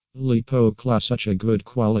Lipocla, such a good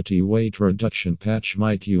quality weight reduction patch,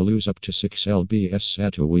 might you lose up to 6 lbs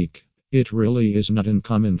at a week. It really is not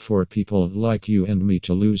uncommon for people like you and me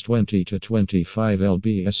to lose 20 to 25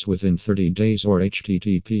 lbs within 30 days, or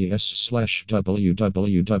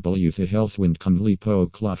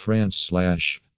https://www.thehealthwindcomlipocla France/